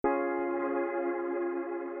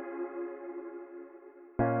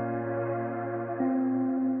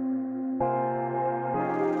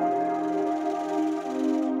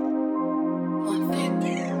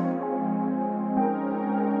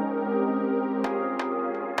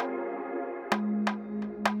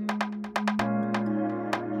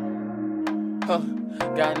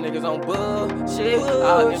Got niggas on bullshit.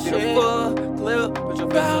 I'll empty the full clip. Put your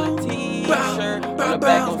face on the t-shirt. On the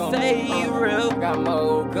back gon' say real. Got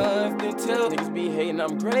more guns than tilt. Niggas be hating,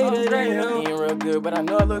 I'm greater than him. He ain't real good, but I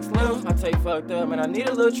know I look slim. I take fucked up, man, I need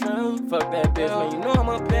a little trim. Fuck that bitch, man, you know I'm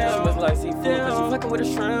a pimp. She must like seafood, cause she fucking with a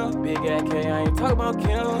shrimp. Big AK, I ain't talking about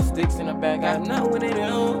Kim. Sticks in the back, I'm not winning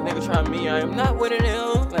them. Nigga try me, I am not winning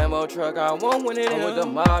them. Lambo truck, I won't win it. I'm with the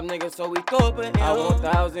mob, nigga, so we go up an M. I want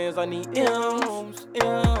thousands, I need M's.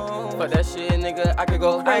 Fuck that shit, nigga, I could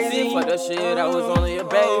go crazy. Fuck that shit, I was only a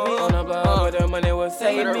baby. On the block, but the money was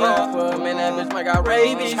saving me. Man, that bitch might got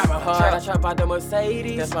rabies. I trap out the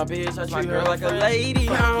Mercedes. That's my bitch, I treat her like a lady. You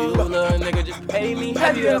little nigga, just pay me.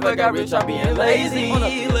 Have you ever got rich, I being lazy?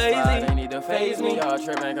 They need to phase me. Y'all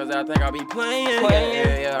tripping, cause I think I be playing.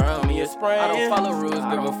 Yeah, around me it's spraying. I don't follow rules,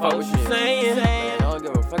 give a fuck what you saying. I don't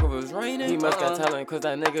give a fuck if it's raining. He must got talent, cause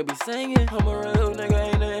that nigga be singing. I'm a real nigga,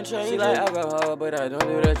 ain't nothing changing. She like alcohol, but I don't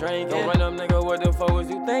do the drinking. Don't run up, nigga, what the fuck was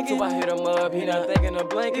you thinking? So I hit him up, he not thinking of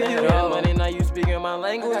blanking. You got money, now you speaking my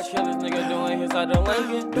language. I kill this nigga doing his out the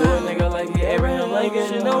Lincoln. Do a nigga like he Abraham Lincoln.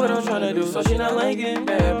 She know what I'm tryna do, so she not Lincoln.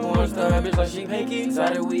 Bad porn star, bitch like she pinky.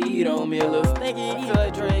 Exotic weed on me a little stinky. I feel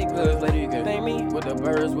like Drake, cause lady you can thank me. With the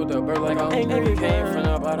birds like I'm angry. Came from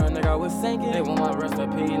the bottom, nigga, I was sinking. They want my recipe,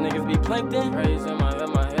 niggas be plankton. Praise in my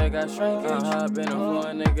head got shrinking. I've been for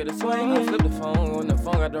a nigga to swing. I flipped the phone when the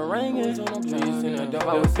phone got the ringing. Trees in the dope,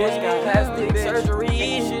 I was bitch got plastic surgery.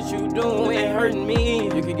 Shit you doing ain't hurting me.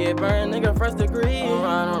 You could get burned, nigga, first degree.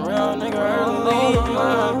 I'm around, nigga, early.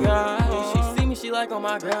 Oh my God, she see me, she like, oh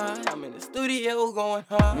my God. I'm in the studio going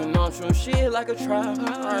hard. You know I'm shooting shit like a trap.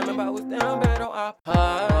 I remember I was down bad on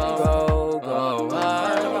IPods. Go hard.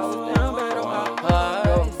 I remember I was down bad on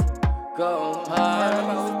IPods. Go hard.